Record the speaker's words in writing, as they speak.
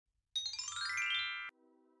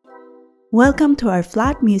Welcome to our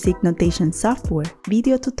flat music notation software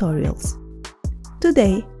video tutorials.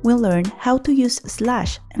 Today, we'll learn how to use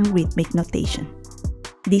slash and rhythmic notation.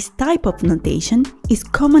 This type of notation is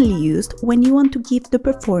commonly used when you want to give the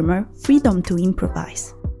performer freedom to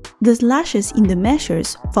improvise. The slashes in the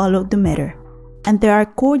measures follow the meter, and there are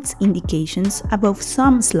chords indications above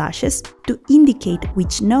some slashes to indicate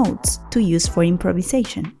which notes to use for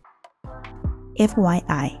improvisation.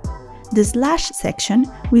 FYI, the slash section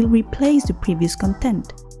will replace the previous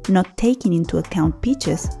content, not taking into account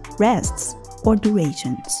pitches, rests, or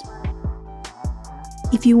durations.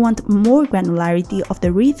 If you want more granularity of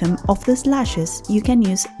the rhythm of the slashes, you can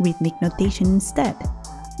use rhythmic notation instead.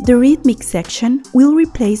 The rhythmic section will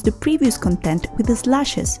replace the previous content with the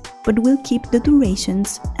slashes, but will keep the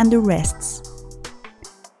durations and the rests.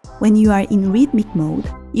 When you are in rhythmic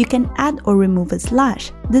mode, you can add or remove a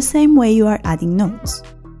slash the same way you are adding notes.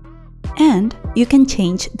 And you can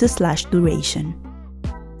change the slash duration.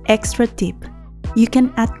 Extra tip: you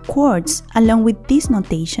can add chords along with this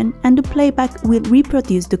notation and the playback will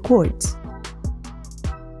reproduce the chords.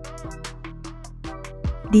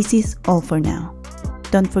 This is all for now.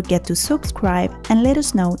 Don't forget to subscribe and let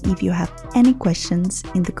us know if you have any questions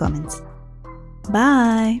in the comments.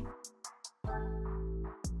 Bye!